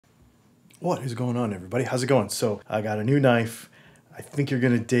What is going on, everybody? How's it going? So I got a new knife. I think you're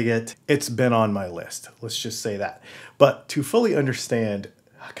gonna dig it. It's been on my list, let's just say that. But to fully understand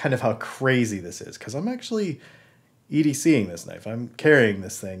kind of how crazy this is, because I'm actually EDCing this knife. I'm carrying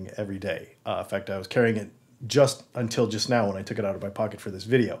this thing every day. In fact, I was carrying it just until just now when I took it out of my pocket for this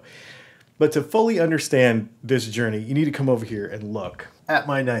video. But to fully understand this journey, you need to come over here and look at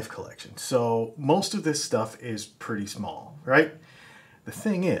my knife collection. So most of this stuff is pretty small, right? The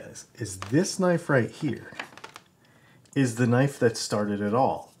thing is this knife right here is the knife that started it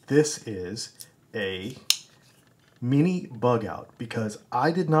all. This is a mini bug out because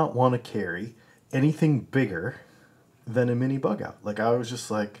I did not want to carry anything bigger than a mini bug out. Like, I was just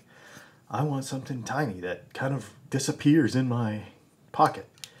like, I want something tiny that kind of disappears in my pocket.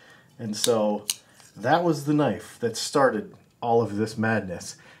 And so that was the knife that started all of this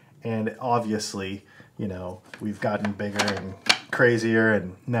madness. And obviously, you know, we've gotten bigger and crazier,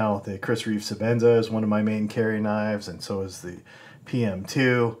 and now the Chris Reeve Sebenza is one of my main carry knives, and so is the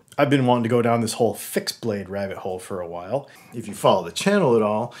PM2. I've been wanting to go down this whole fixed blade rabbit hole for a while. If you follow the channel at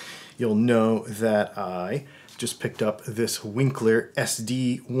all, you'll know that I just picked up this Winkler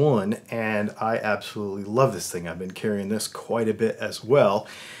SD1, and I absolutely love this thing. I've been carrying this quite a bit as well.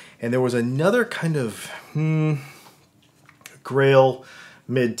 And there was another kind of Grail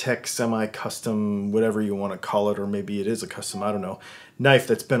mid-tech, semi-custom, whatever you want to call it, or maybe it is a custom, I don't know, knife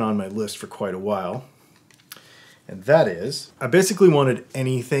that's been on my list for quite a while. And that is, I basically wanted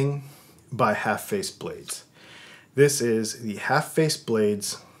anything by Half Face Blades. This is the Half Face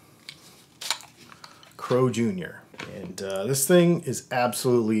Blades Crow Jr. And this thing is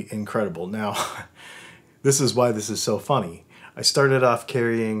absolutely incredible. Now, this is why this is so funny. I started off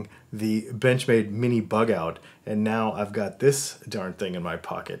carrying the Benchmade mini bug out, and now I've got this darn thing in my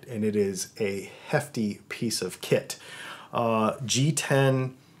pocket, and it is a hefty piece of kit.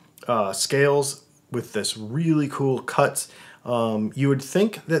 G10 scales with this really cool cuts. You would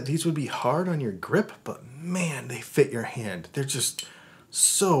think that these would be hard on your grip, but man, they fit your hand. They're just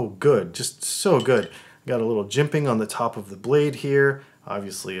so good, just so good. Got a little jimping on the top of the blade here.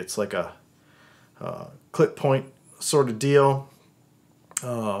 Obviously, it's like a clip point sort of deal.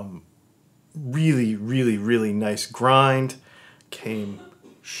 Really, really, really nice grind. Came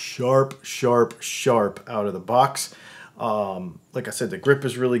sharp, sharp, sharp out of the box. Like I said, the grip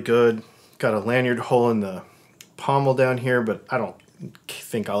is really good. Got a lanyard hole in the pommel down here, but I don't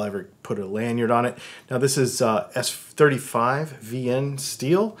think I'll ever put a lanyard on it. Now, this is S35 VN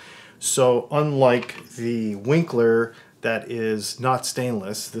steel. So unlike the Winkler that is not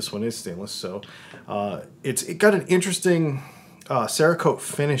stainless, this one is stainless. So it got an interesting Cerakote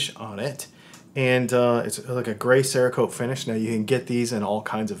finish on it, and it's like a gray Cerakote finish. Now, you can get these in all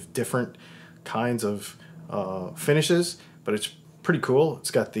kinds of different kinds of finishes, but it's pretty cool.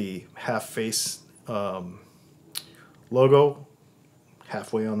 It's got the Half Face logo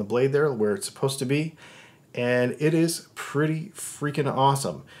halfway on the blade there where it's supposed to be, and it is pretty freaking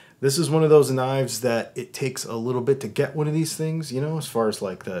awesome. This is one of those knives that it takes a little bit to get one of these things, you know, as far as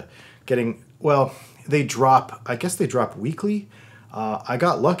like the getting, well, they drop, I guess they drop weekly. I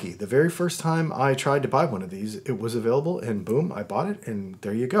got lucky. The very first time I tried to buy one of these, it was available, and boom, I bought it, and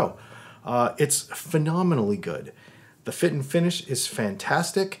there you go. It's phenomenally good. The fit and finish is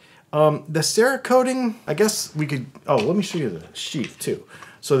fantastic. The Cerakoting, I guess we could, oh, let me show you the sheath too.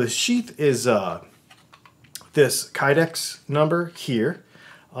 So the sheath is this Kydex number here,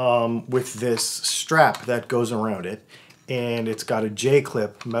 with this strap that goes around it, and it's got a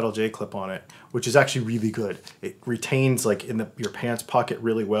J-clip, metal J-clip on it, which is actually really good. It retains like in your pants pocket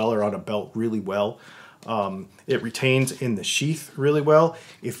really well, or on a belt really well. It retains in the sheath really well.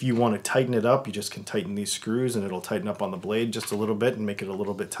 If you want to tighten it up, you just can tighten these screws, and it'll tighten up on the blade just a little bit and make it a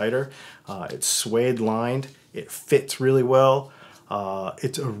little bit tighter. It's suede lined. It fits really well.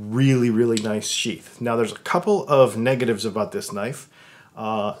 It's a really, really nice sheath. Now, there's a couple of negatives about this knife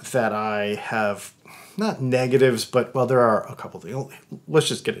that I have, not negatives, but, well, there are a couple things. Let's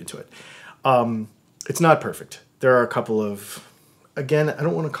just get into it. It's not perfect. There are a couple of, again, I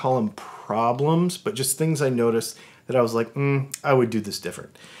don't want to call them problems, but just things I noticed that I was like, I would do this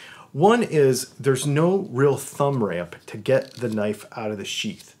different. One is there's no real thumb ramp to get the knife out of the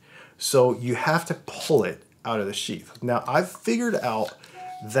sheath. So you have to pull it out of the sheath. Now, I've figured out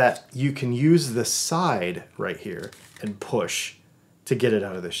that you can use the side right here and push to get it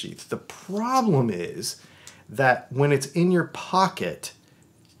out of the sheath. The problem is that when it's in your pocket,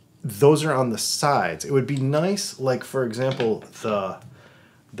 those are on the sides. It would be nice, like, for example,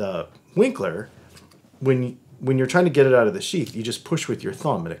 the Winkler, when you're trying to get it out of the sheath, you just push with your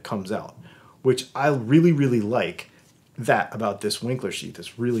thumb and it comes out, which I really, really like that about this Winkler sheath.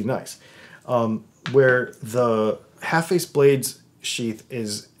 It's really nice. where the half-face blades sheath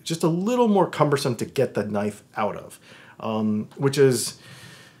is just a little more cumbersome to get the knife out of, which is,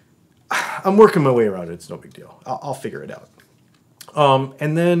 I'm working my way around it. It's no big deal. I'll figure it out.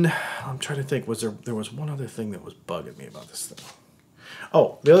 And then I'm trying to think, there was one other thing that was bugging me about this thing.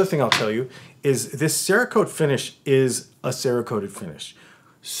 Oh, the other thing I'll tell you is this Cerakote finish is a Cerakoted finish.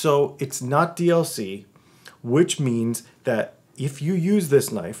 So it's not DLC, which means that if you use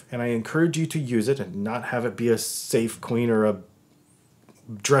this knife, and I encourage you to use it and not have it be a safe queen or a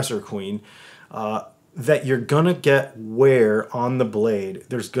dresser queen, that you're gonna get wear on the blade.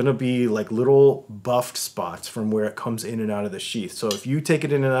 There's gonna be like little buffed spots from where it comes in and out of the sheath. So if you take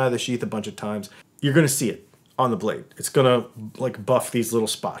it in and out of the sheath a bunch of times, you're gonna see it on the blade. It's gonna like buff these little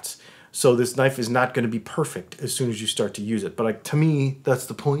spots. So this knife is not gonna be perfect as soon as you start to use it. But to me, that's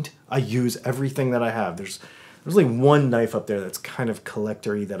the point. I use everything that I have. There's only one knife up there that's kind of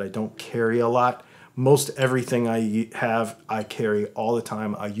collector-y that I don't carry a lot. Most everything I have, I carry all the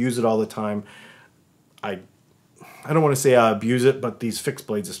time. I use it all the time. I don't want to say I abuse it, but these fixed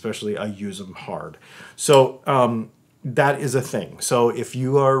blades especially, I use them hard. So that is a thing. So if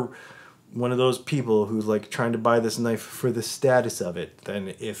you are one of those people who's like trying to buy this knife for the status of it,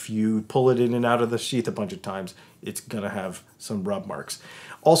 then if you pull it in and out of the sheath a bunch of times, it's going to have some rub marks.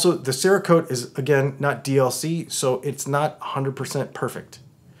 Also, the Cerakote is, again, not DLC, so it's not 100% perfect.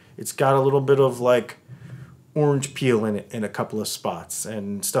 It's got a little bit of like orange peel in it in a couple of spots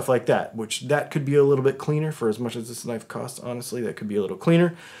and stuff like that, which that could be a little bit cleaner for as much as this knife costs. Honestly, that could be a little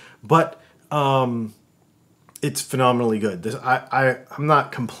cleaner, but it's phenomenally good. I'm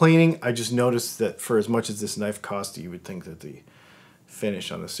not complaining. I just noticed that for as much as this knife costs, you would think that the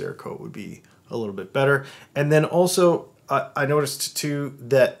finish on the Cerakote would be a little bit better. And then also, I noticed too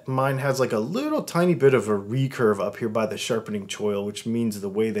that mine has like a little tiny bit of a recurve up here by the sharpening choil, which means the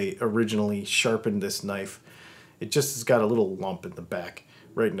way they originally sharpened this knife, it just has got a little lump in the back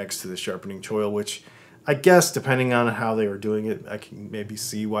right next to the sharpening choil, which I guess depending on how they were doing it, I can maybe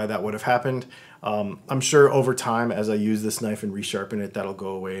see why that would have happened. I'm sure over time, as I use this knife and resharpen it, that'll go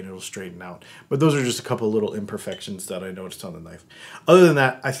away and it'll straighten out. But those are just a couple of little imperfections that I noticed on the knife. Other than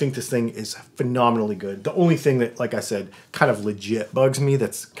that, I think this thing is phenomenally good. The only thing that, like I said, kind of legit bugs me,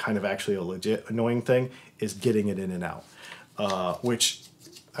 that's kind of actually a legit annoying thing, is getting it in and out. Which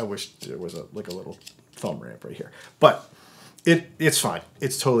I wish there was a little thumb ramp right here. But it's fine.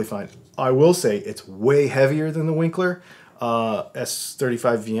 It's totally fine. I will say it's way heavier than the Winkler.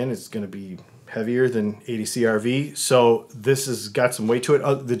 S35VN is going to be heavier than 80CRV, so this has got some weight to it.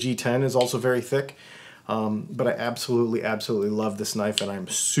 The G10 is also very thick, but I absolutely love this knife, and I'm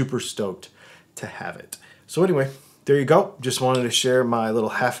super stoked to have it. So anyway, there you go. Just wanted to share my little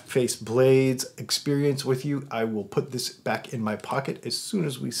half-face blades experience with you. I will put this back in my pocket as soon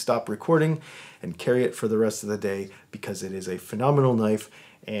as we stop recording and carry it for the rest of the day because it is a phenomenal knife.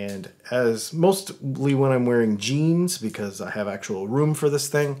 And as mostly when I'm wearing jeans, because I have actual room for this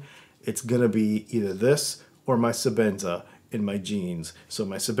thing, it's gonna be either this or my Sebenza in my jeans. So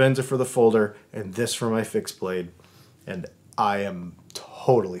my Sebenza for the folder and this for my fixed blade. And I am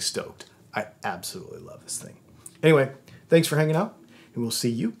totally stoked. I absolutely love this thing. Anyway, thanks for hanging out, and we'll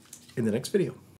see you in the next video.